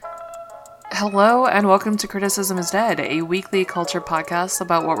Hello and welcome to Criticism is Dead, a weekly culture podcast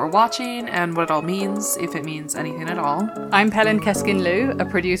about what we're watching and what it all means, if it means anything at all. I'm Pelin Keskin-Liu, a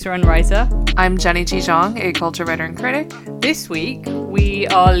producer and writer. I'm Jenny Chi Zhang, a culture writer and critic. This week, we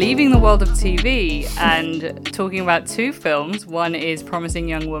are leaving the world of TV and talking about two films. One is Promising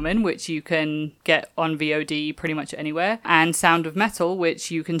Young Woman, which you can get on VOD pretty much anywhere, and Sound of Metal, which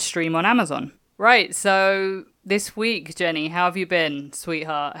you can stream on Amazon. Right, so this week, Jenny, how have you been,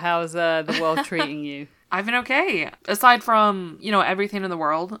 sweetheart? How's the world treating you? I've been okay. Aside from, everything in the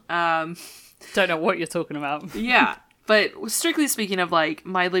world. Don't know what you're talking about. Yeah. But strictly speaking of,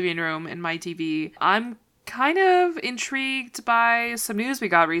 my living room and my TV, I'm kind of intrigued by some news we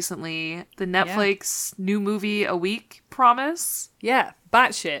got recently. The Netflix new movie a week promise. Yeah,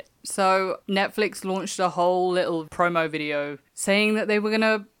 batshit. So Netflix launched a whole little promo video saying that they were going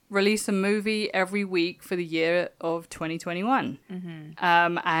to release a movie every week for the year of 2021.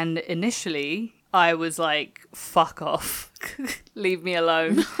 Mm-hmm. And initially, I was like, fuck off. Leave me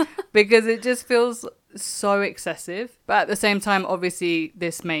alone. Because it just feels so excessive. But at the same time, obviously,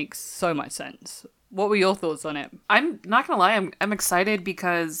 this makes so much sense. What were your thoughts on it? I'm not going to lie. I'm excited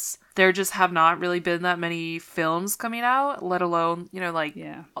because there just have not really been that many films coming out, let alone,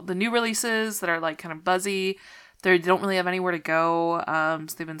 the new releases that are kind of buzzy. They don't really have anywhere to go,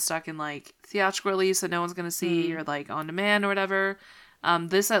 so they've been stuck in, theatrical release that no one's going to see, or, on demand or whatever.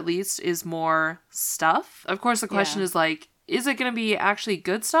 This, at least, is more stuff. Of course, the question is, is it going to be actually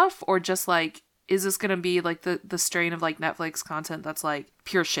good stuff, or just, is this going to be, the strain of, Netflix content that's,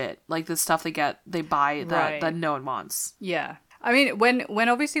 pure shit? The stuff they buy that no one wants. Yeah. I mean, when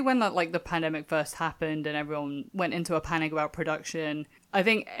the pandemic first happened and everyone went into a panic about production, I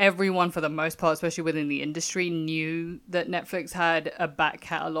think everyone, for the most part, especially within the industry, knew that Netflix had a back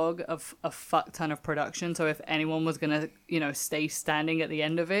catalogue of a fuck ton of production. So if anyone was going to, stay standing at the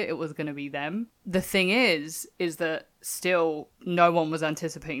end of it, it was going to be them. The thing is that still no one was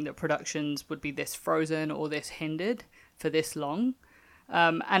anticipating that productions would be this frozen or this hindered for this long.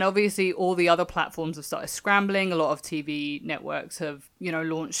 And obviously all the other platforms have started scrambling. A lot of TV networks have,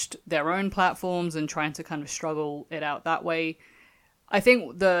 launched their own platforms and trying to kind of struggle it out that way. I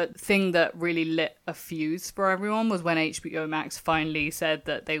think the thing that really lit a fuse for everyone was when HBO Max finally said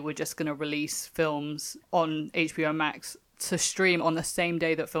that they were just going to release films on HBO Max to stream on the same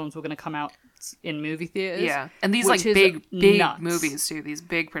day that films were going to come out in movie theaters. Yeah. And these big movies too, these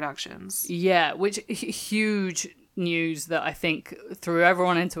big productions. Yeah, which huge news that I think threw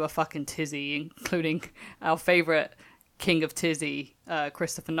everyone into a fucking tizzy, including our favorite king of tizzy,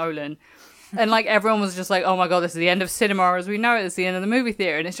 Christopher Nolan. And everyone was just like, oh my god, this is the end of cinema as we know it. It's the end of the movie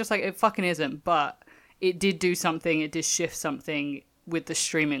theater. And it's just it fucking isn't. But it did do something. It did shift something with the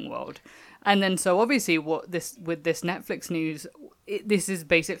streaming world. And then so obviously with this Netflix news, this is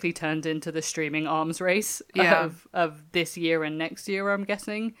basically turned into the streaming arms race of this year and next year, I'm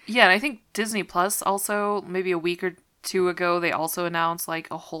guessing. Yeah, and I think Disney Plus also, maybe a week or two ago, they also announced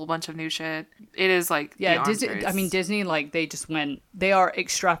a whole bunch of new shit. It is Disney, they just went, they are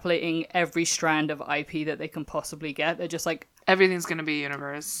extrapolating every strand of IP that they can possibly get. They're just everything's gonna be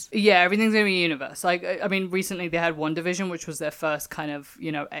universe. Yeah, everything's gonna be universe. Recently they had WandaVision, which was their first kind of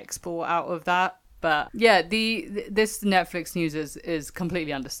export out of that. But yeah, this Netflix news is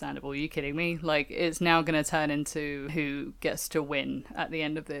completely understandable. Are you kidding me? It's now going to turn into who gets to win at the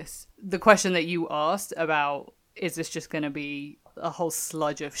end of this. The question that you asked about, is this just going to be a whole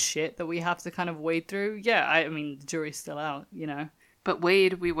sludge of shit that we have to kind of wade through? Yeah, I mean, the jury's still out, But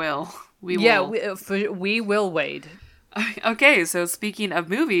wade, we will. We will wade. Okay, so speaking of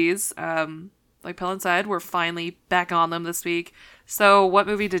movies, like Pelin said, we're finally back on them this week. So what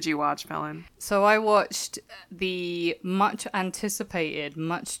movie did you watch, Pelin? So I watched the much anticipated,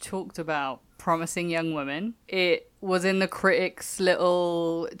 much talked about Promising Young Woman. It was in the critics'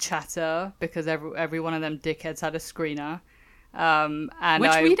 little chatter because every one of them dickheads had a screener. And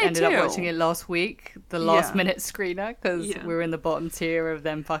which I ended up too. watching it last week, the last minute screener, because we're in the bottom tier of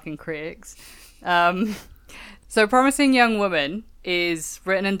them fucking critics. So Promising Young Woman is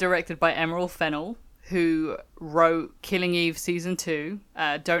written and directed by Emerald Fennell, who wrote Killing Eve Season 2.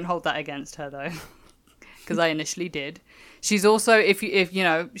 Don't hold that against her, though, because I initially did. She's also, if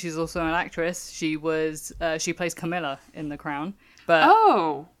she's also an actress. She plays Camilla in The Crown.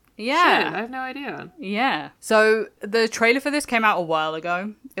 But yeah, shit, I have no idea. Yeah. So the trailer for this came out a while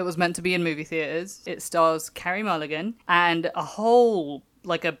ago. It was meant to be in movie theaters. It stars Carey Mulligan and a whole,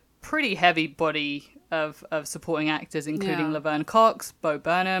 a pretty heavy body of supporting actors, including Laverne Cox, Bo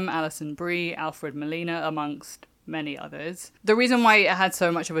Burnham, Alison Brie, Alfred Molina, amongst many others. The reason why it had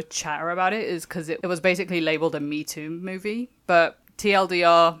so much of a chatter about it is because it was basically labeled a Me Too movie, but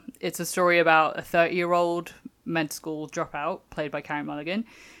TLDR, it's a story about a 30-year-old med school dropout, played by Carey Mulligan.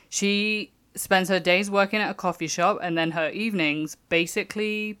 She spends her days working at a coffee shop and then her evenings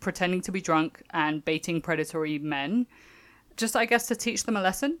basically pretending to be drunk and baiting predatory men, just, I guess, to teach them a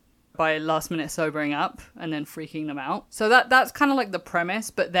lesson by last minute sobering up and then freaking them out. So that's kind of like the premise,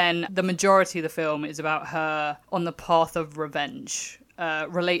 but then the majority of the film is about her on the path of revenge,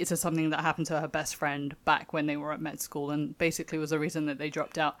 related to something that happened to her best friend back when they were at med school, and basically was the reason that they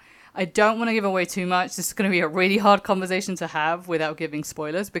dropped out. I don't want to give away too much. This is going to be a really hard conversation to have without giving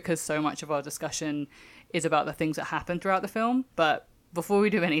spoilers, because so much of our discussion is about the things that happen throughout the film. But before we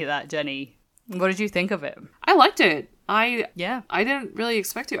do any of that, Jenny, what did you think of it? I liked it. I didn't really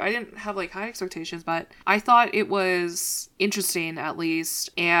expect to. I didn't have like high expectations, but I thought it was interesting at least,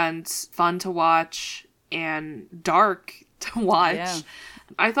 and fun to watch and dark to watch. Yeah.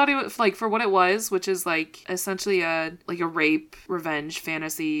 I thought it was, like, for what it was, which is like essentially a rape revenge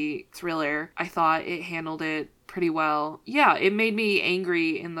fantasy thriller, I thought it handled it pretty well. Yeah, it made me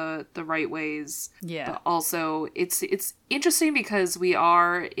angry in the right ways. Yeah. But also it's interesting because we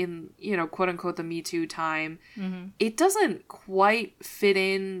are in, quote unquote, the Me Too time. Mm-hmm. It doesn't quite fit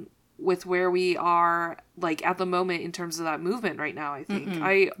in with where we are, like, at the moment in terms of that movement right now, I think.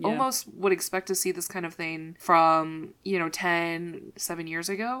 Almost would expect to see this kind of thing from, 7 years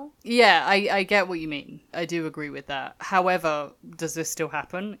ago. Yeah, I get what you mean. I do agree with that. However, does this still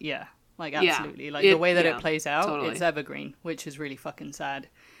happen? Yeah. Like, absolutely. Yeah. Like, the way that it plays out, totally. It's evergreen, which is really fucking sad.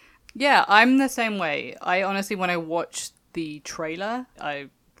 Yeah, I'm the same way. I honestly, when I watched the trailer, I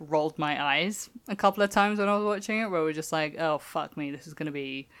rolled my eyes a couple of times when I was watching it, where we're just like, oh, fuck me, this is going to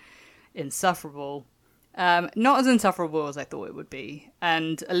be insufferable. Not as insufferable as I thought it would be,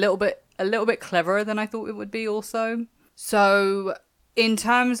 and a little bit cleverer than I thought it would be also. So in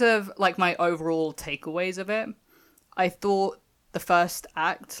terms of like my overall takeaways of it, I thought the first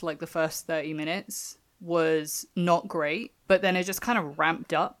act, like the first 30 minutes, was not great, but then it just kind of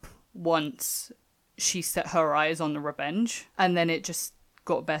ramped up once she set her eyes on the revenge, and then it just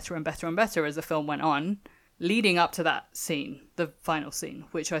got better and better and better as the film went on, leading up to that scene, the final scene,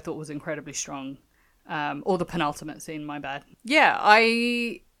 which I thought was incredibly strong. Or the penultimate scene, my bad. Yeah,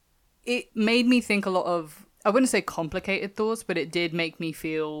 it made me think a lot of, I wouldn't say complicated thoughts, but it did make me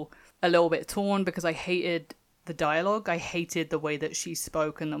feel a little bit torn, because I hated the dialogue. I hated the way that she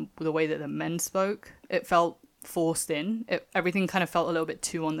spoke and the way that the men spoke. It felt forced in. Everything kind of felt a little bit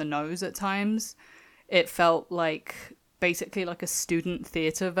too on the nose at times. It felt like basically like a student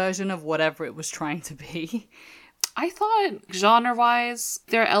theater version of whatever it was trying to be. I thought genre-wise,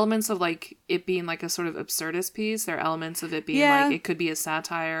 there are elements of like it being like a sort of absurdist piece. There are elements of it being like it could be a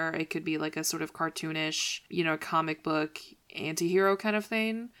satire. It could be like a sort of cartoonish, comic book anti-hero kind of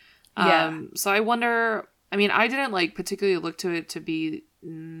thing. Yeah. So I wonder, I mean, I didn't like particularly look to it to be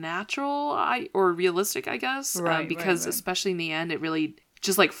natural or realistic, I guess. Right, because right. Especially in the end, it really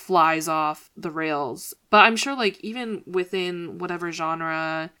just like flies off the rails. But I'm sure like even within whatever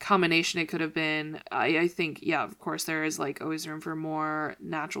genre combination it could have been, I think, yeah, of course there is like always room for more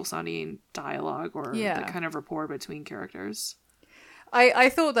natural sounding dialogue or the kind of rapport between characters. I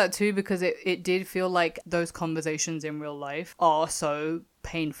thought that too, because it did feel like those conversations in real life are so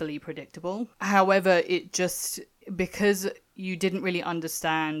painfully predictable. However, it just, because you didn't really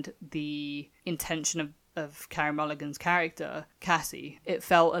understand the intention of Carey Mulligan's character, Cassie, it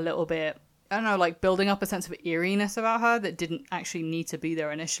felt a little bit, I don't know, like building up a sense of eeriness about her that didn't actually need to be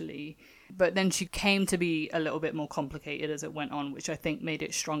there initially. But then she came to be a little bit more complicated as it went on, which I think made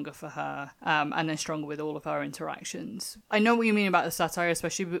it stronger for her, and then stronger with all of her interactions. I know what you mean about the satire,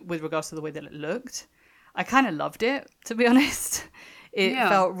 especially with regards to the way that it looked. I kind of loved it, to be honest. It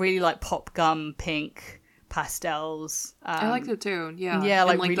felt really like pop gum pink pastels. I liked it too, yeah. Yeah,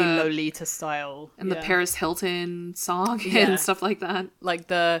 like really Lolita style. And the Paris Hilton song and stuff like that. Like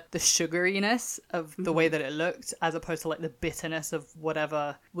the sugariness of the way that it looked, as opposed to like the bitterness of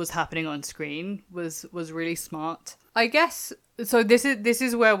whatever was happening on screen was really smart. I guess, so this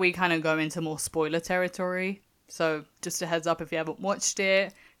is where we kind of go into more spoiler territory. So just a heads up, if you haven't watched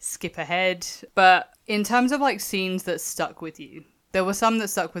it, skip ahead. But in terms of like scenes that stuck with you, there were some that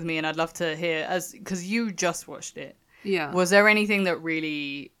stuck with me, and I'd love to hear, because you just watched it. Yeah. Was there anything that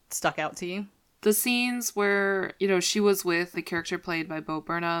really stuck out to you? The scenes where, she was with the character played by Bo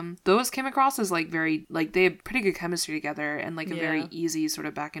Burnham, those came across as like very, like they had pretty good chemistry together and like a very easy sort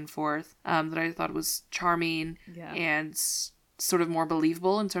of back and forth that I thought was charming and sort of more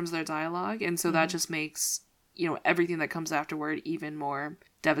believable in terms of their dialogue. And so that just makes, everything that comes afterward even more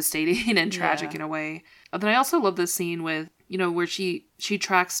devastating and tragic in a way. But then I also love this scene with, where she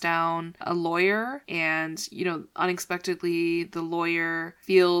tracks down a lawyer, and, unexpectedly the lawyer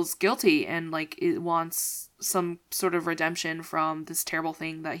feels guilty and like it wants some sort of redemption from this terrible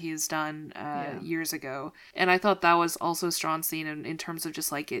thing that he's done years ago. And I thought that was also a strong scene in terms of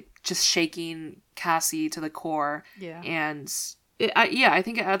just like it just shaking Cassie to the core. Yeah. And I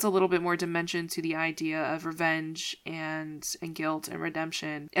think it adds a little bit more dimension to the idea of revenge and guilt and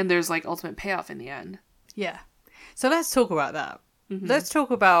redemption. And there's like ultimate payoff in the end. Yeah. So let's talk about that. Mm-hmm. Let's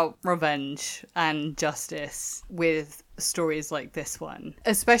talk about revenge and justice with stories like this one.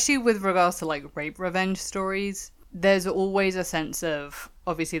 Especially with regards to like rape revenge stories. There's always a sense of,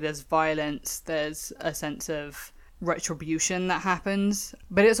 obviously there's violence, there's a sense of retribution that happens,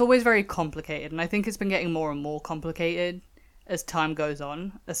 but it's always very complicated. And I think it's been getting more and more complicated as time goes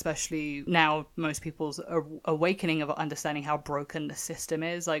on, especially now most people's awakening of understanding how broken the system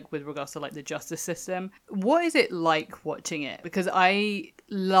is, like with regards to like the justice system. What is it like watching it? Because I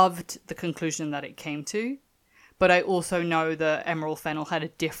loved the conclusion that it came to, but I also know that Emerald Fennell had a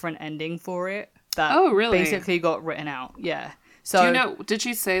different ending for it that basically got written out. Yeah. So did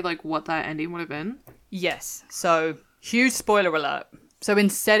she say like what that ending would have been? Yes. So huge spoiler alert. So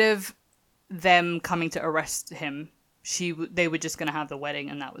instead of them coming to arrest him, they were just going to have the wedding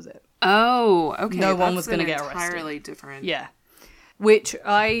and that was it. Oh, okay. No one was going to get arrested. Entirely different. Yeah. Which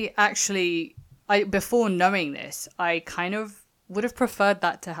I before knowing this, I kind of would have preferred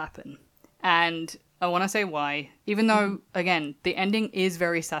that to happen. And I want to say why. Even though, again, the ending is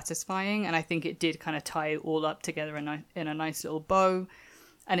very satisfying and I think it did kind of tie it all up together in a nice little bow.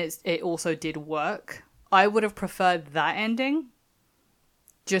 And it also did work. I would have preferred that ending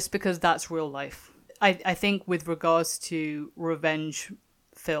just because that's real life. I think with regards to revenge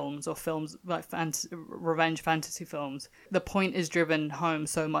films or films like revenge fantasy films, the point is driven home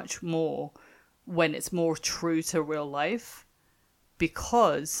so much more when it's more true to real life,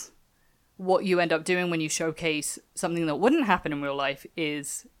 because what you end up doing when you showcase something that wouldn't happen in real life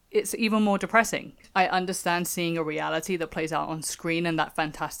is it's even more depressing. I understand seeing a reality that plays out on screen and that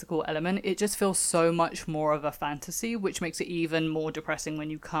fantastical element. It just feels so much more of a fantasy, which makes it even more depressing when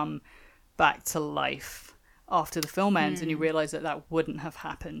you come back to life after the film ends and you realize that wouldn't have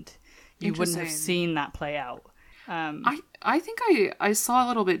happened. You wouldn't have seen that play out. I think I saw a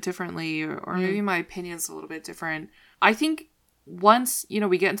little bit differently, or maybe my opinion's a little bit different. I think once,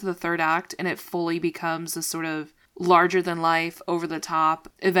 we get into the third act and it fully becomes a sort of larger than life, over the top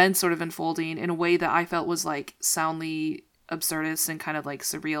event sort of unfolding in a way that I felt was like soundly absurdist and kind of like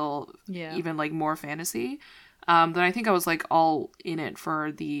surreal, even like more fantasy. Then I think I was like all in it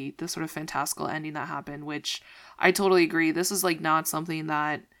for the sort of fantastical ending that happened, which I totally agree. This is like not something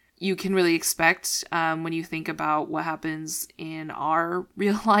that you can really expect when you think about what happens in our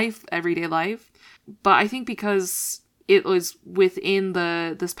real life, everyday life. But I think because it was within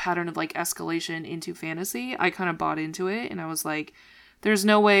this pattern of like escalation into fantasy, I kind of bought into it and I was like, there's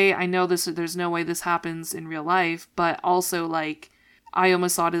no way, I know this, there's no way this happens in real life, but also like I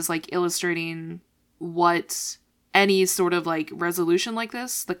almost saw it as like illustrating what any sort of like resolution like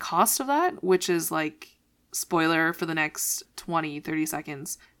this, the cost of that, which is like spoiler for the next 20-30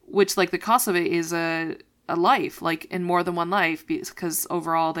 seconds, which like the cost of it is a life, like in more than one life, because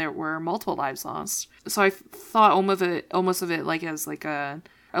overall there were multiple lives lost. So I thought almost of it like as like a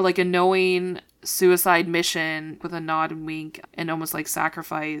knowing suicide mission with a nod and wink and almost like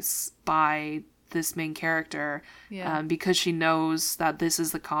sacrifice by this main character, because she knows that this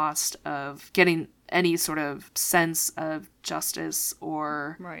is the cost of getting any sort of sense of justice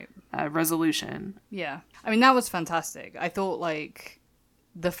or resolution. Yeah. I mean, that was fantastic. I thought like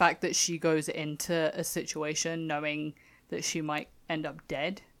the fact that she goes into a situation knowing that she might end up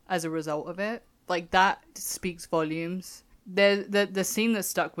dead as a result of it, like that speaks volumes. The scene that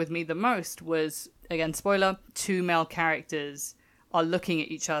stuck with me the most was, again, spoiler, two male characters are looking at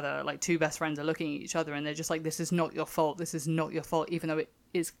each other, like two best friends are looking at each other and they're just like, this is not your fault, this is not your fault, even though it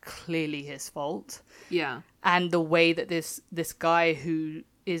is clearly his fault. Yeah. And the way that this guy who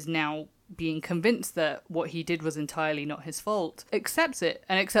is now being convinced that what he did was entirely not his fault accepts it,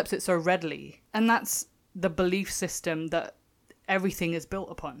 and accepts it so readily. And that's the belief system that everything is built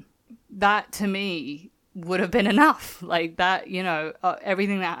upon. That to me would have been enough. Like that,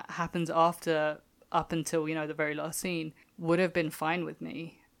 everything that happens after, up until, the very last scene would have been fine with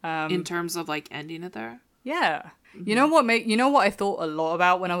me. In terms of like ending it there? Yeah. Mm-hmm. You know what I thought a lot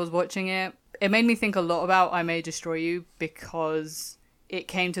about when I was watching it? It made me think a lot about I May Destroy You, because it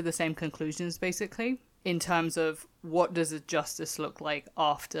came to the same conclusions, basically. in terms of what does a justice look like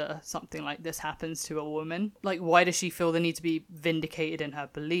after something like this happens to a woman? Like, why does she feel the need to be vindicated in her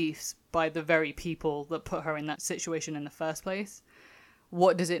beliefs by the very people that put her in that situation in the first place?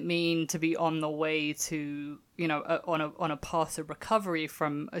 What does it mean to be on the way to, you know, on a path of recovery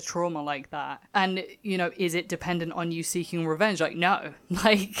from a trauma like that? And, you know, is it dependent on you seeking revenge? Like, no.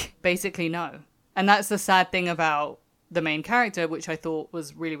 Like, basically no. And that's the sad thing about the main character, which I thought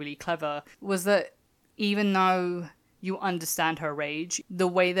was really, really clever, was that even though you understand her rage, the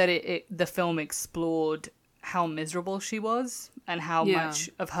way that the film explored how miserable she was and how much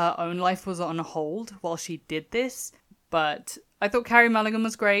of her own life was on hold while she did this. But I thought Carey Mulligan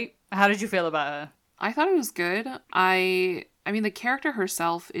was great. How did you feel about her? I thought it was good. I mean, the character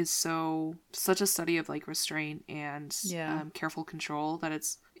herself is such a study of like restraint and careful control that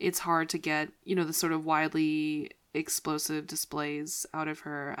it's hard to get, you know, the sort of wildly explosive displays out of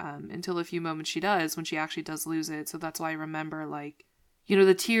her until a few moments she does, when she actually does lose it. So that's why I remember, like, you know,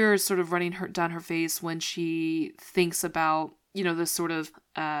 the tears sort of running down her face when she thinks about, you know, this sort of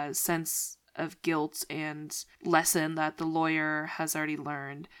sense of guilt and lesson that the lawyer has already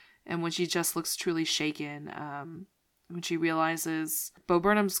learned. And when she just looks truly shaken, when she realizes Bo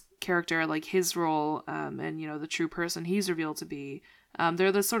Burnham's character, like his role, and, you know, the true person he's revealed to be, there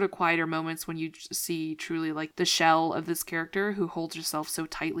are the sort of quieter moments when you see truly like the shell of this character who holds herself so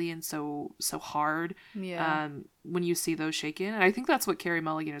tightly and so hard. Yeah. When you see those shaken. And I think that's what Carey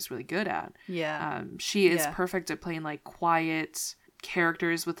Mulligan is really good at. Yeah. She is perfect at playing like quiet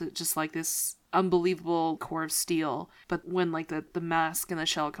characters with just like this unbelievable core of steel, but when like the mask and the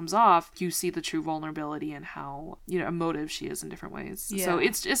shell comes off, you see the true vulnerability and how, you know, emotive she is in different ways. So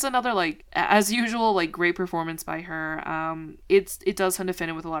it's another, like, as usual, like, great performance by her. It does tend to fit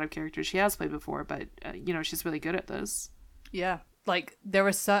in with a lot of characters she has played before, but you know, she's really good at this. Yeah, like there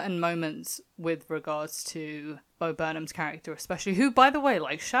are certain moments with regards to Bo Burnham's character, especially, who, by the way,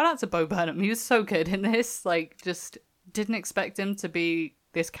 like, shout out to Bo Burnham, he was so good in this. Like, just didn't expect him to be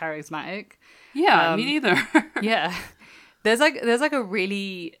this charismatic. Yeah, me neither. Yeah. There's like a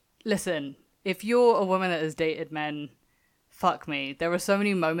really, listen, if you're a woman that has dated men, fuck me. There are so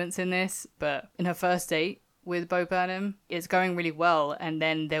many moments in this, but in her first date with Bo Burnham, it's going really well, and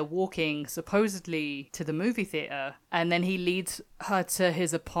then they're walking supposedly to the movie theater, and then he leads her to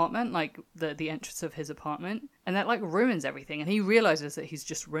his apartment, like the entrance of his apartment, and that like ruins everything, and he realizes that he's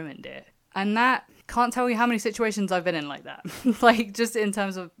just ruined it. And that, can't tell you how many situations I've been in like that. Like, just in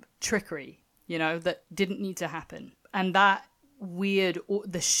terms of trickery, you know, that didn't need to happen. And that weird,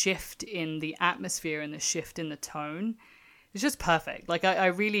 the shift in the atmosphere and the shift in the tone is just perfect. Like, I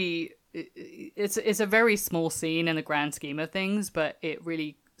really, it's a very small scene in the grand scheme of things, but it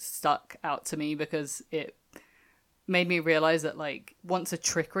really stuck out to me because it made me realize that, like, once a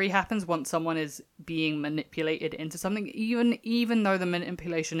trickery happens, once someone is being manipulated into something, even though the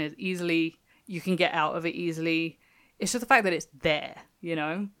manipulation is easily, you can get out of it easily, it's just the fact that it's there, you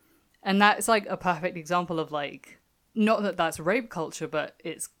know? And that's like a perfect example of, like, not that that's rape culture, but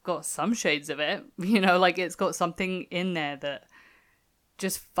it's got some shades of it, you know? Like, it's got something in there that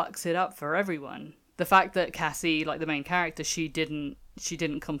just fucks it up for everyone. The fact that Cassie, like the main character, she didn't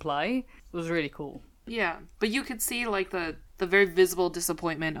comply was really cool. Yeah, but you could see, like, the very visible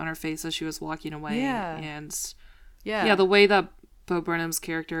disappointment on her face as she was walking away. Yeah. And yeah, the way that Bo Burnham's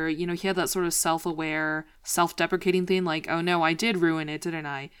character, you know, he had that sort of self-aware, self-deprecating thing, like, oh no, I did ruin it, didn't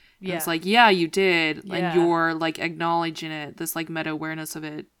I? And it's like, yeah, you did. Yeah. And you're, like, acknowledging it, this, like, meta-awareness of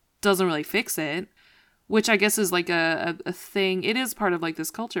it doesn't really fix it. Which I guess is, like, a thing. It is part of, like,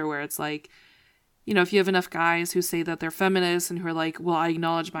 this culture where it's like, you know, if you have enough guys who say that they're feminists and who are like, well, I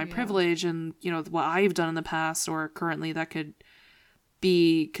acknowledge my privilege and, you know, what I've done in the past or currently that could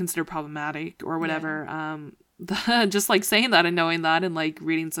be considered problematic or whatever. Just like saying that and knowing that and like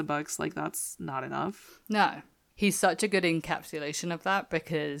reading some books, like that's not enough. No. He's such a good encapsulation of that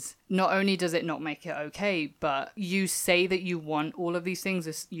because not only does it not make it okay, but you say that you want all of these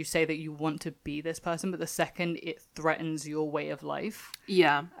things, you say that you want to be this person, but the second it threatens your way of life,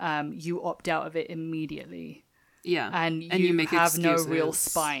 you opt out of it immediately. Yeah. And you make have excuses. No real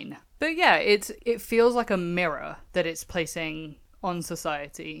spine. But yeah, it feels like a mirror that it's placing on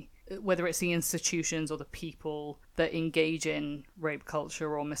society, whether it's the institutions or the people that engage in rape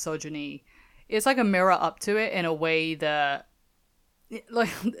culture or misogyny. It's like a mirror up to it in a way that, like,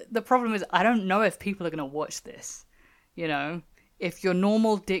 the problem is I don't know if people are going to watch this, you know? If your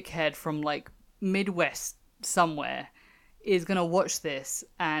normal dickhead from, like, Midwest somewhere is going to watch this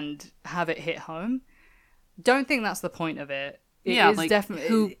and have it hit home, don't think that's the point of it. It is like, definitely...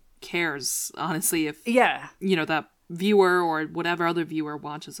 who cares, honestly, if, you know, that viewer or whatever other viewer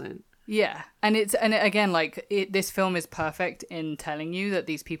watches it. Yeah, and again, like, this film is perfect in telling you that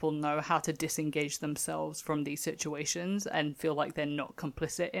these people know how to disengage themselves from these situations and feel like they're not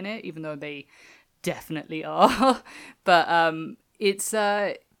complicit in it, even though they definitely are. But it's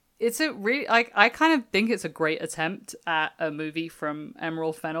a really, like, I kind of think it's a great attempt at a movie from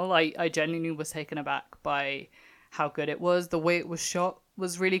Emerald Fennell. I genuinely was taken aback by how good it was. The way it was shot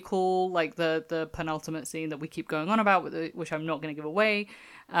was really cool. Like the penultimate scene that we keep going on about, which I'm not going to give away,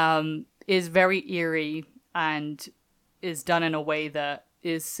 is very eerie and is done in a way that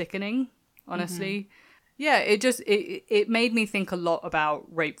is sickening, honestly. Mm-hmm. Yeah, it made me think a lot about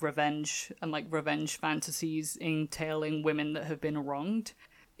rape revenge and like revenge fantasies entailing women that have been wronged.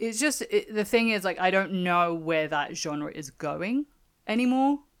 It's just, the thing is, like, I don't know where that genre is going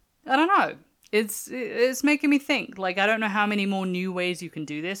anymore. I don't know. It's making me think. Like, I don't know how many more new ways you can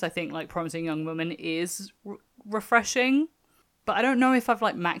do this. I think, like, Promising Young Woman is refreshing, but I don't know if I've,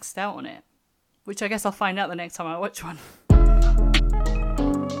 like, maxed out on it, which I guess I'll find out the next time I watch one.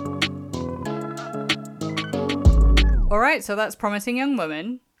 All right, so that's Promising Young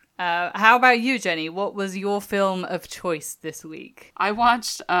Woman. How about you, Jenny? What was your film of choice this week? I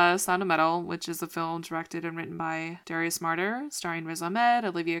watched Sound of Metal, which is a film directed and written by Darius Marder, starring Riz Ahmed,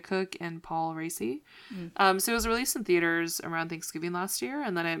 Olivia Cooke, and Paul Raci. So it was released in theaters around Thanksgiving last year,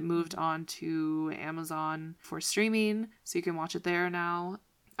 and then it moved on to Amazon for streaming, so you can watch it there now.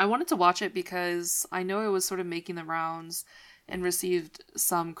 I wanted to watch it because I know it was sort of making the rounds and received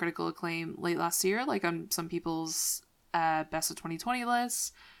some critical acclaim late last year, like on some people's Best of 2020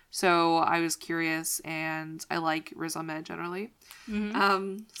 lists. So I was curious, and I like Riz Ahmed generally.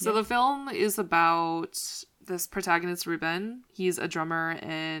 So the film is about this protagonist, Ruben. He's a drummer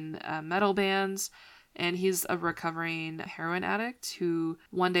in a metal band, and he's a recovering heroin addict who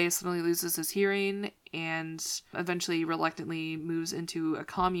one day suddenly loses his hearing and eventually reluctantly moves into a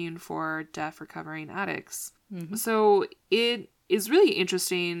commune for deaf recovering addicts. So it is really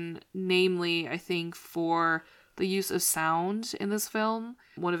interesting, namely, I think, for the use of sound in this film.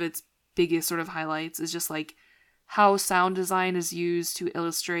 One of its biggest sort of highlights is just like how sound design is used to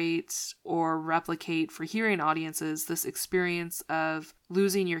illustrate or replicate for hearing audiences this experience of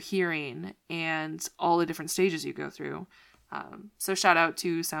losing your hearing and all the different stages you go through. So shout out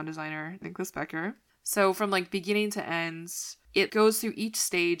to sound designer Nicholas Becker. So from like beginning to end, it goes through each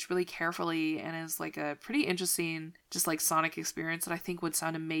stage really carefully and is like a pretty interesting just like sonic experience that I think would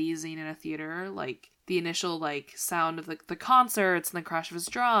sound amazing in a theater. Like the initial like sound of the concerts and the crash of his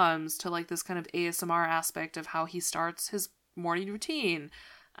drums to like this kind of ASMR aspect of how he starts his morning routine.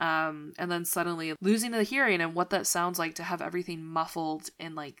 And then suddenly losing the hearing and what that sounds like to have everything muffled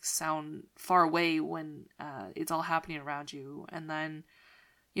and like sound far away when it's all happening around you. And then,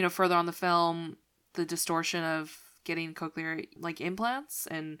 you know, further on the film, the distortion of getting cochlear like implants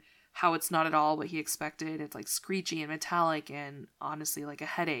and how it's not at all what he expected. It's like screechy and metallic and honestly like a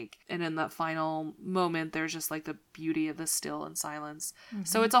headache. And in that final moment, there's just like the beauty of the still and silence.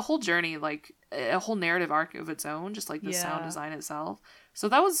 So it's a whole journey, like a whole narrative arc of its own, just like the sound design itself. So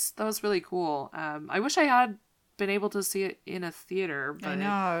that was really cool. I wish I had been able to see it in a theater. But... I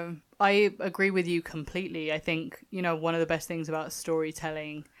know. I agree with you completely. I think, you know, one of the best things about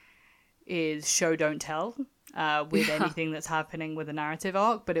storytelling is show don't tell with anything that's happening with a narrative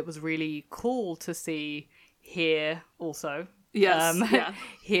arc, but it was really cool to see here also.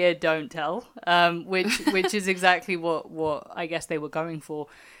 Here don't tell, which is exactly what I guess they were going for.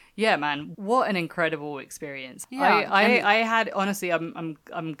 Yeah, man, what an incredible experience. I had, honestly, I'm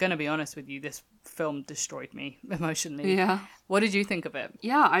gonna be honest with you, this film destroyed me emotionally. What did you think of it?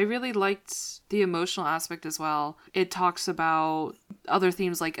 I really liked the emotional aspect as well. It talks about other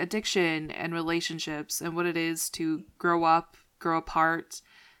themes like addiction and relationships and what it is to grow up, grow apart,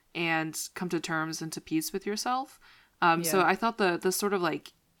 and come to terms and to peace with yourself. So I thought the sort of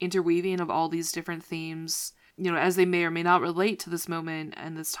like interweaving of all these different themes, you know, as they may or may not relate to this moment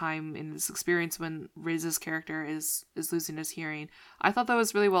and this time in this experience when Riz's character is losing his hearing. I thought that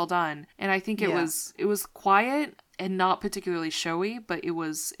was really well done. And I think it was quiet and not particularly showy, but it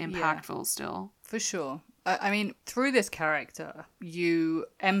was impactful still. For sure. I mean, through this character, you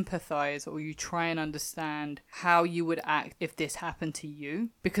empathize or you try and understand how you would act if this happened to you,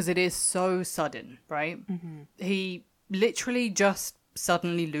 because it is so sudden, right? He literally just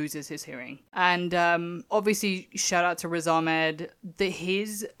suddenly loses his hearing. And obviously, shout out to Riz Ahmed,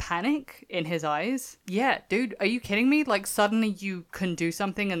 his panic in his eyes. Yeah, dude, are you kidding me? Like, suddenly you can do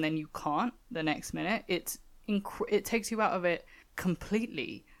something and then you can't the next minute. It takes you out of it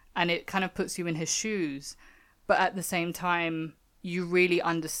completely. And it kind of puts you in his shoes. But at the same time, you really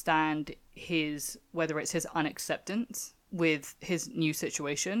understand whether it's his unacceptance with his new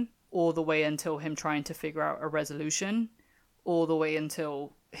situation, all the way until him trying to figure out a resolution, all the way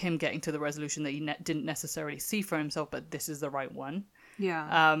until him getting to the resolution that he didn't necessarily see for himself, but this is the right one.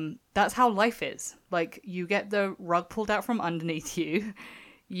 Yeah. That's how life is. Like, you get the rug pulled out from underneath you,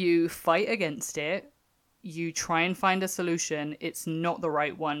 you fight against it, you try and find a solution. It's not the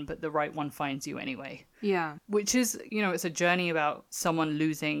right one, but the right one finds you anyway. Yeah. Which is, you know, it's a journey about someone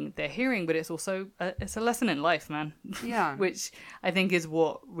losing their hearing, but it's also it's a lesson in life, man. Yeah. Which I think is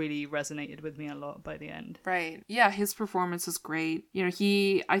what really resonated with me a lot by the end. Right. Yeah, his performance is great. You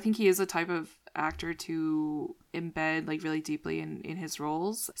know, I think he is a type of actor to embed like really deeply in his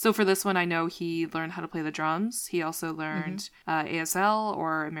roles. So for this one, I know he learned how to play the drums. He also learned ASL,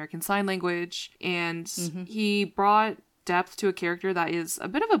 or American Sign Language, and he brought depth to a character that is a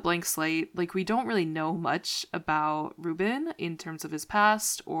bit of a blank slate. Like, we don't really know much about Ruben in terms of his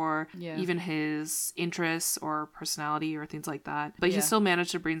past or even his interests or personality or things like that, but he still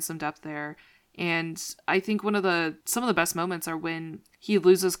managed to bring some depth there. And I think some of the best moments are when he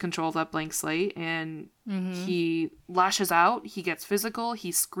loses control of that blank slate and he lashes out, he gets physical,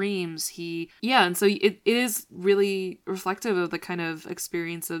 he screams, and so it is really reflective of the kind of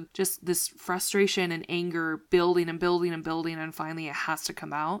experience of just this frustration and anger building and building and building, and finally it has to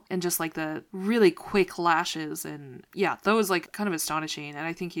come out. And just like the really quick lashes, and that was like kind of astonishing. And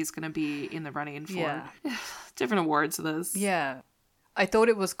I think he's going to be in the running for different awards of this. Yeah. I thought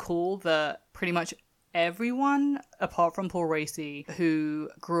it was cool that pretty much everyone, apart from Paul Raci, who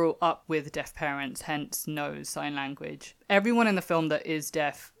grew up with deaf parents, hence knows sign language, everyone in the film that is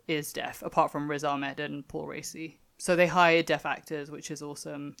deaf, apart from Riz Ahmed and Paul Raci. So they hired deaf actors, which is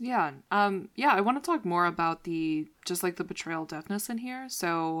awesome. Yeah. I want to talk more about the portrayal of deafness in here.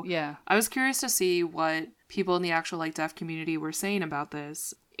 So I was curious to see what people in the actual like deaf community were saying about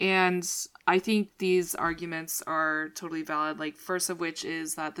this. And I think these arguments are totally valid. Like, first of which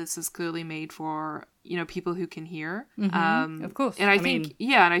is that this is clearly made for, you know, people who can hear. Of course. And I think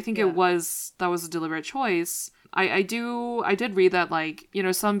that was a deliberate choice. I did read that, like, you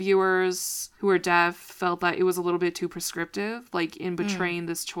know, some viewers who are deaf felt that it was a little bit too prescriptive, like in betraying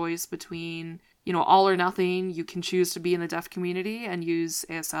this choice between, you know, all or nothing. You can choose to be in the deaf community and use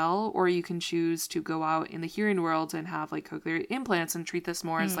ASL, or you can choose to go out in the hearing world and have like cochlear implants and treat this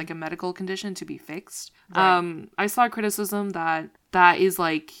more as like a medical condition to be fixed. Right. I saw criticism that is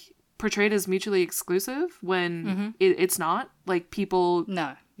like portrayed as mutually exclusive when it's not. Like, people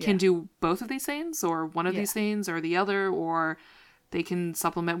can do both of these things, or one of these things, or the other, or they can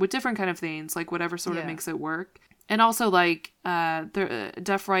supplement with different kind of things, like whatever sort of makes it work. And also, like, the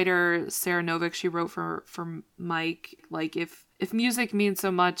deaf writer Sarah Novick, she wrote for Mike, like, if music means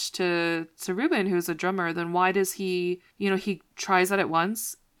so much to Ruben, who's a drummer, then why does he tries that at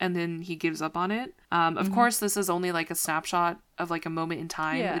once and then he gives up on it? Of course, this is only like a snapshot of like a moment in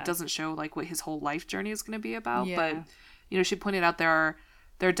time. Yeah. It doesn't show like what his whole life journey is going to be about. Yeah. But, you know, she pointed out there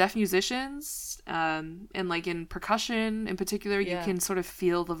are deaf musicians, and like in percussion in particular, you can sort of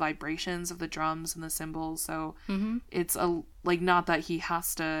feel the vibrations of the drums and the cymbals. So it's not that he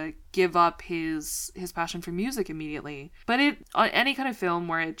has to give up his passion for music immediately. But any kind of film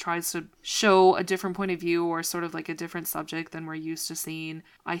where it tries to show a different point of view or sort of like a different subject than we're used to seeing,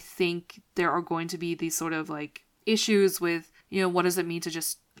 I think there are going to be these sort of like issues with, you know, what does it mean to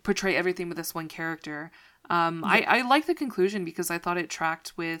just portray everything with this one character? I like the conclusion because I thought it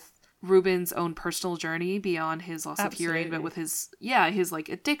tracked with Ruben's own personal journey beyond his loss of hearing, but with his like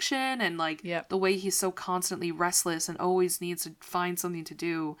addiction and like the way he's so constantly restless and always needs to find something to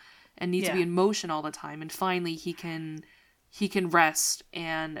do and needs to be in motion all the time. And finally he can rest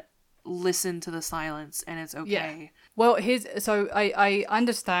and listen to the silence, and it's okay. Yeah. Well, I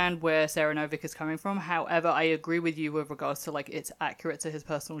understand where Sarah Novick is coming from. However, I agree with you with regards to like it's accurate to his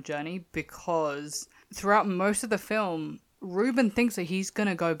personal journey, because throughout most of the film, Ruben thinks that he's going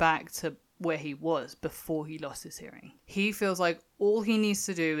to go back to where he was before he lost his hearing. He feels like all he needs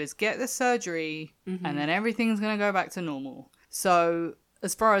to do is get the surgery and then everything's going to go back to normal. So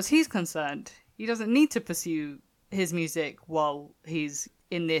as far as he's concerned, he doesn't need to pursue his music while he's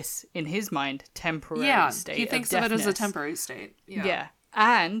in this, in his mind, temporary state of deafness. He thinks of it as a temporary state. Yeah.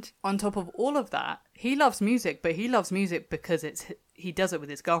 And on top of all of that, he loves music, but he loves music because he does it with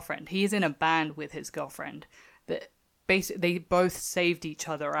his girlfriend. He is in a band with his girlfriend that basically they both saved each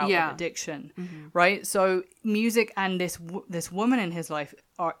other out of addiction, right? So music and this woman in his life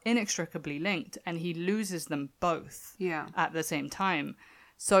are inextricably linked, and he loses them both at the same time.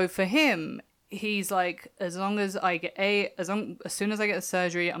 So for him, he's like, as soon as I get the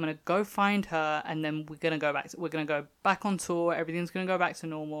surgery, I'm gonna go find her, and then we're gonna go back on tour. Everything's gonna go back to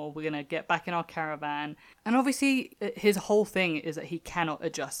normal. We're gonna get back in our caravan. And obviously, his whole thing is that he cannot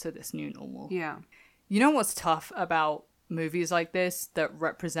adjust to this new normal. Yeah. You know what's tough about movies like this that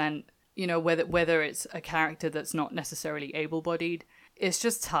represent, you know, whether it's a character that's not necessarily able-bodied, it's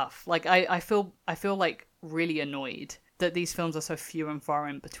just tough. Like I feel like really annoyed that these films are so few and far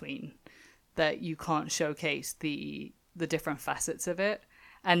in between, that you can't showcase the different facets of it.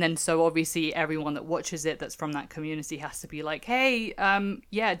 And then so obviously everyone that watches it that's from that community has to be like, hey,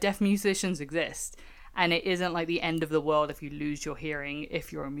 yeah, deaf musicians exist. And it isn't like the end of the world if you lose your hearing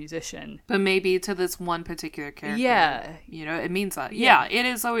if you're a musician. But maybe to this one particular character. Yeah. You know, it means that. Yeah, it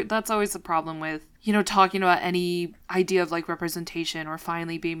is. That's always the problem with, you know, talking about any idea of like representation or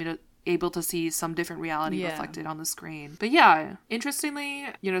finally being able to see some different reality reflected on the screen. But yeah, interestingly,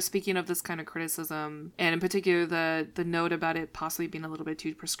 you know, speaking of this kind of criticism, and in particular the note about it possibly being a little bit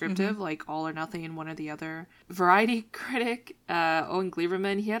too prescriptive, like all or nothing in one or the other, Variety critic Owen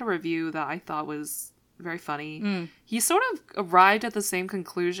Gleiberman, he had a review that I thought was very funny. He sort of arrived at the same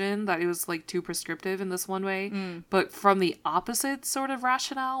conclusion, that it was like too prescriptive in this one way, but from the opposite sort of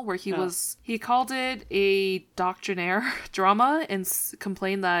rationale, where he called it a doctrinaire drama and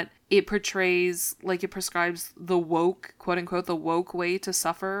complained that it portrays, like it prescribes the woke, quote unquote, the woke way to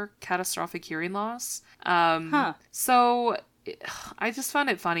suffer catastrophic hearing loss. So I just found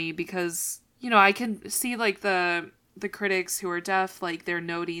it funny because, you know, I can see like the critics who are deaf, like they're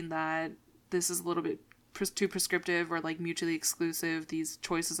noting that this is a little bit too prescriptive or like mutually exclusive, these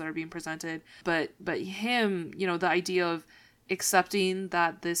choices that are being presented. But him, you know, the idea of accepting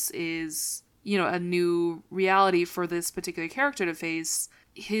that this is, you know, a new reality for this particular character to face,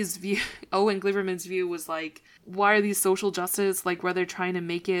 his view, Owen Gleiberman's view was like, why are these social justice, like where they're trying to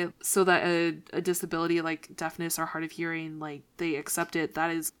make it so that a disability like deafness or hard of hearing, like they accept it,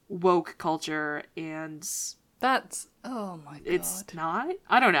 that is woke culture, and that's, oh my god. It's not?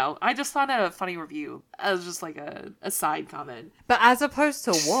 I don't know. I just found a funny review as just like a side comment. But as opposed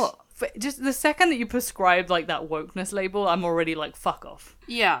to what? Just the second that you prescribe like that wokeness label, I'm already like, fuck off.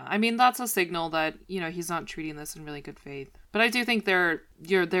 Yeah, I mean, that's a signal that, you know, he's not treating this in really good faith. But I do think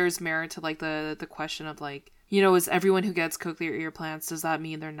there's merit to like the question of like, you know, is everyone who gets cochlear ear implants, does that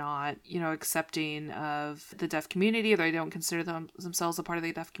mean they're not, you know, accepting of the deaf community, or they don't consider themselves a part of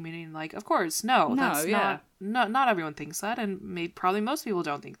the deaf community? And like, of course, not everyone thinks that, and probably most people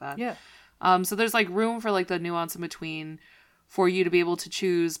don't think that. Yeah. So there's like room for like the nuance in between, for you to be able to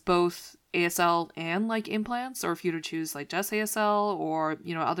choose both ASL and like implants, or if you to choose like just ASL, or,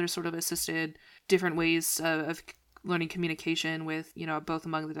 you know, other sort of assisted different ways of learning communication with, you know, both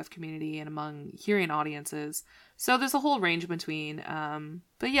among the deaf community and among hearing audiences. So there's a whole range between.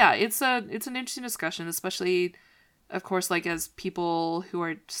 But yeah, it's an interesting discussion, especially, of course, like as people who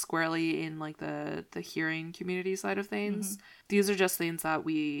are squarely in like the hearing community side of things. These are just things that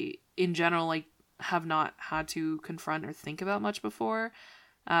we in general like have not had to confront or think about much before.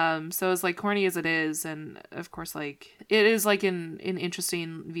 So as like corny as it is, and of course like it is like an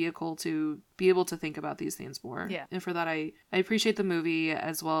interesting vehicle to be able to think about these things more. Yeah. And for that I appreciate the movie,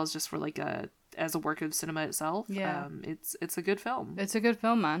 as well as just for like as a work of cinema itself. Yeah. It's a good film. It's a good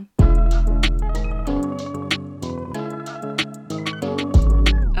film, man.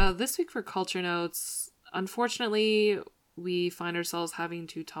 This week for Culture Notes, unfortunately, we find ourselves having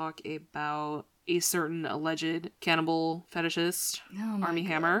to talk about a certain alleged cannibal fetishist, Armie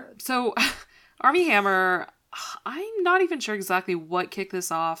Hammer. So, Armie Hammer, I'm not even sure exactly what kicked this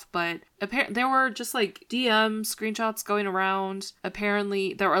off, but there were just like DM screenshots going around.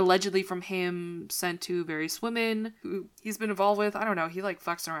 Apparently, they were allegedly from him, sent to various women who he's been involved with. I don't know. He like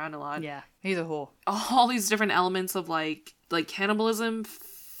fucks around a lot. Yeah, he's a whore. All these different elements of like cannibalism,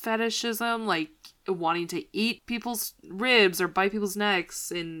 fetishism, like wanting to eat people's ribs or bite people's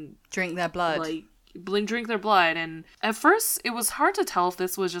necks and drink their blood. Like drink their blood. And at first it was hard to tell if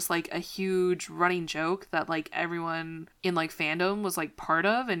this was just like a huge running joke that like everyone in like fandom was like part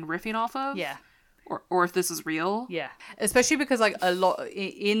of and riffing off of. Yeah. Or if this is real. Yeah. Especially because like a lot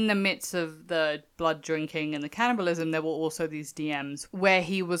in the midst of the blood drinking and the cannibalism, there were also these DMs where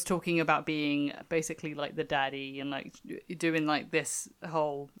he was talking about being basically like the daddy and like doing like this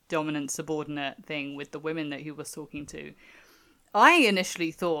whole dominant subordinate thing with the women that he was talking to. I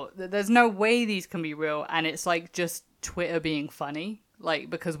initially thought that there's no way these can be real, and it's like just Twitter being funny, like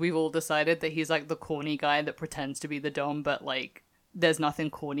because we've all decided that he's like the corny guy that pretends to be the dom, but like there's nothing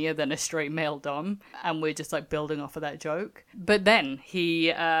cornier than a straight male dom, and we're just like building off of that joke. But then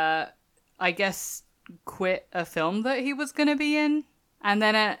he I guess quit a film that he was gonna be in And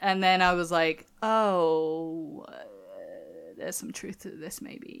then I was like, oh, there's some truth to this,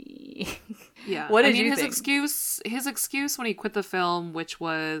 maybe. Yeah. What did you his think? His excuse when he quit the film, which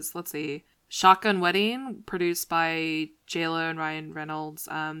was, let's see, Shotgun Wedding, produced by J-Lo and Ryan Reynolds.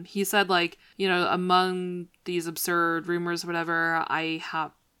 He said, like, you know, among these absurd rumors or whatever, I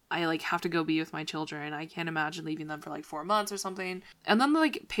have to go be with my children. I can't imagine leaving them for like 4 months or something. And then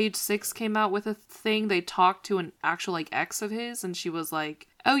like Page Six came out with a thing. They talked to an actual like ex of his, and she was like,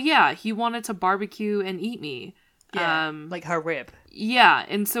 "Oh yeah, he wanted to barbecue and eat me." Yeah, like her rib. Yeah,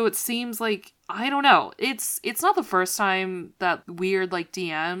 and so it seems like, I don't know. It's not the first time that weird like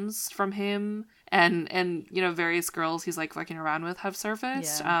DMs from him and you know, various girls he's like fucking around with have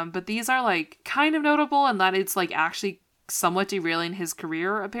surfaced. Yeah. But these are like kind of notable, and that it's like actually somewhat derailing his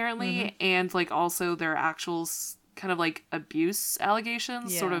career apparently, and like also their actual kind of like abuse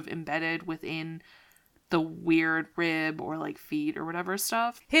allegations sort of embedded within the weird rib or like feet or whatever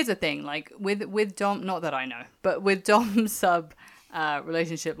stuff. Here's the thing, like with Dom, not that I know, but with Dom sub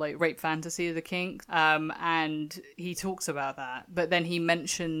relationship, like rape fantasy is a kink, and he talks about that, but then he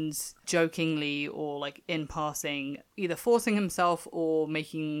mentions jokingly or like in passing either forcing himself or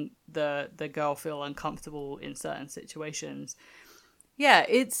making the girl feel uncomfortable in certain situations. Yeah,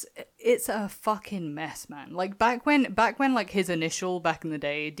 it's a fucking mess, man. Like back when like his initial back in the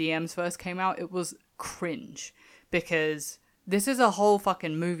day DMs first came out, it was cringe because this is a whole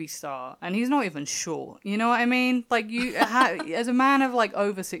fucking movie star and he's not even short. You know what I mean? Like you as a man of like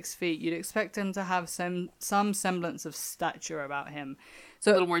over 6 feet, you'd expect him to have some semblance of stature about him.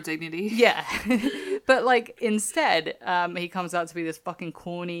 So a little more dignity. Yeah. But like instead, he comes out to be this fucking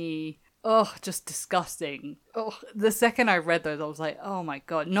corny, just disgusting. The second I read those, I was like, oh my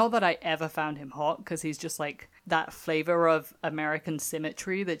God. Not that I ever found him hot, because he's just like that flavor of American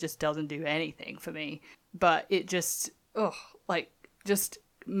symmetry that just doesn't do anything for me. But it just, just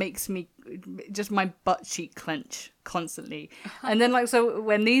makes me, just my butt cheek clench constantly. And then like, so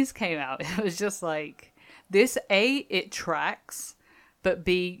when these came out, it was just like, this, A, it tracks, but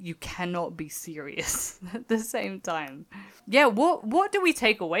B, you cannot be serious at the same time. Yeah, what do we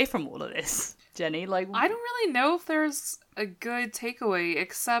take away from all of this, Jenny? Like, I don't really know if there's a good takeaway,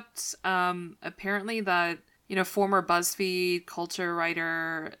 except apparently that, you know, former BuzzFeed culture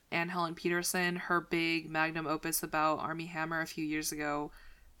writer Anne Helen Peterson, her big magnum opus about Armie Hammer a few years ago,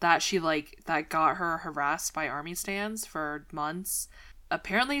 that she that got her harassed by Army stans for months.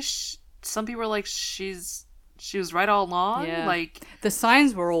 Apparently, some people were like, she was right all along. Yeah. Like, the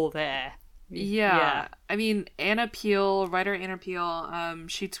signs were all there. Yeah. I mean, writer Anna Peel,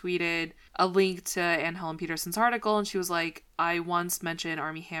 she tweeted a link to Anne Helen Peterson's article, and she was like, I once mentioned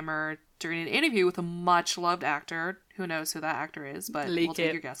Armie Hammer during an interview with a much-loved actor. Who knows who that actor is, but we'll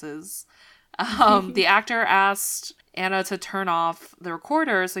take your guesses. The actor asked Anna to turn off the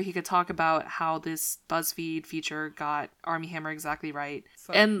recorder so he could talk about how this BuzzFeed feature got Armie Hammer exactly right.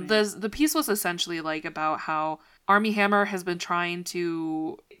 The piece was essentially like about how Armie Hammer has been trying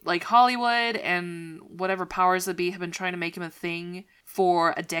to, like, Hollywood and whatever powers that be have been trying to make him a thing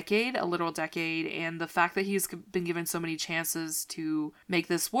for a literal decade, and the fact that he's been given so many chances to make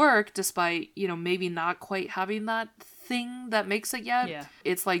this work, despite, you know, maybe not quite having that thing that makes it yet. Yeah.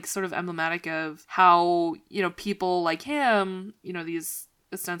 It's like sort of emblematic of how, you know, people like him, you know, these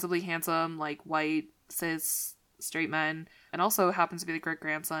ostensibly handsome, like, white, cis, straight men, and also happens to be the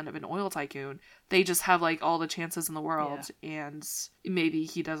great-grandson of an oil tycoon, they just have like all the chances in the world, and maybe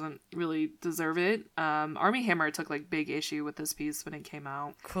he doesn't really deserve it. Armie Hammer took like big issue with this piece when it came out.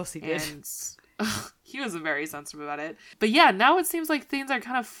 Of course he did. And he was very sensitive about it. But yeah, now it seems like things are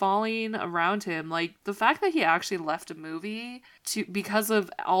kind of falling around him. Like the fact that he actually left a movie because of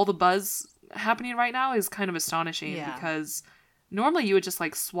all the buzz happening right now is kind of astonishing, because normally you would just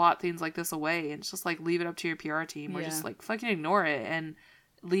like swat things like this away and just like leave it up to your PR team, or just like fucking ignore it and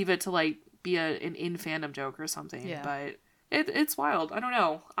leave it to like be an in-fandom joke or something. But it's wild. I don't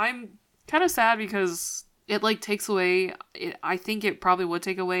know. I'm kind of sad because it like takes away, I think it probably would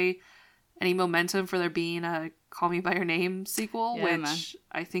take away any momentum for there being a Call Me By Your Name sequel, which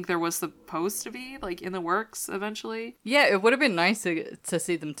I think there was supposed to be like in the works eventually. Yeah, it would have been nice to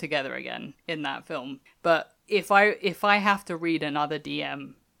see them together again in that film. But if I have to read another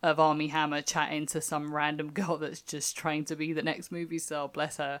DM of Armie Hammer chatting to some random girl that's just trying to be the next movie star,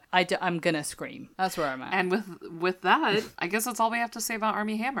 bless her, I'm gonna scream. That's where I'm at. And with that, I guess that's all we have to say about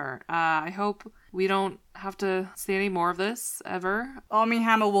Armie Hammer. I hope we don't have to see any more of this ever. Armie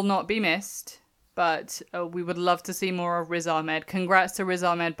Hammer will not be missed, but we would love to see more of Riz Ahmed. Congrats to Riz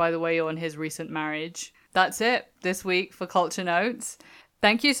Ahmed, by the way, on his recent marriage. That's it this week for Culture Notes.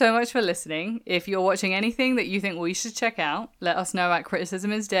 Thank you so much for listening. If you're watching anything that you think we should check out, let us know at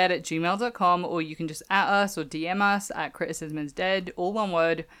criticismisdead@gmail.com, or you can just at us or DM us at criticismisdead, all one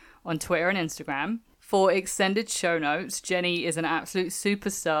word, on Twitter and Instagram. For extended show notes, Jenny is an absolute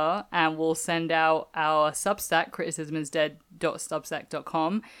superstar and will send out our Substack,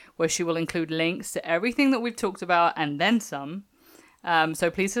 criticismisdead.substack.com, where she will include links to everything that we've talked about and then some. So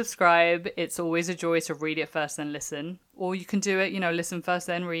please subscribe. It's always a joy to read it first then listen. Or you can do it, listen first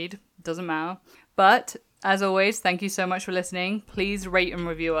then read. Doesn't matter. But as always, thank you so much for listening. Please rate and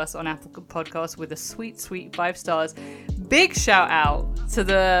review us on Apple Podcasts with a sweet, sweet 5 stars. Big shout out to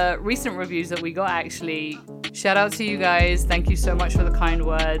the recent reviews that we got, actually. Shout out to you guys. Thank you so much for the kind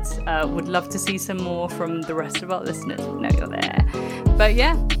words. Would love to see some more from the rest of our listeners. We know you're there. But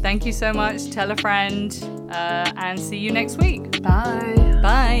yeah, thank you so much. Tell a friend. And see you next week. Bye.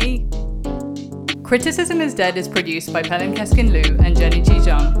 Bye. Criticism is Dead is produced by Pelin Keskin Liu and Jenny G.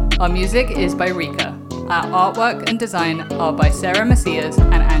 Jung. Our music is by Rika. Our artwork and design are by Sarah Macias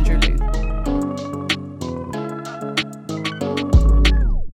and Andrew Liu.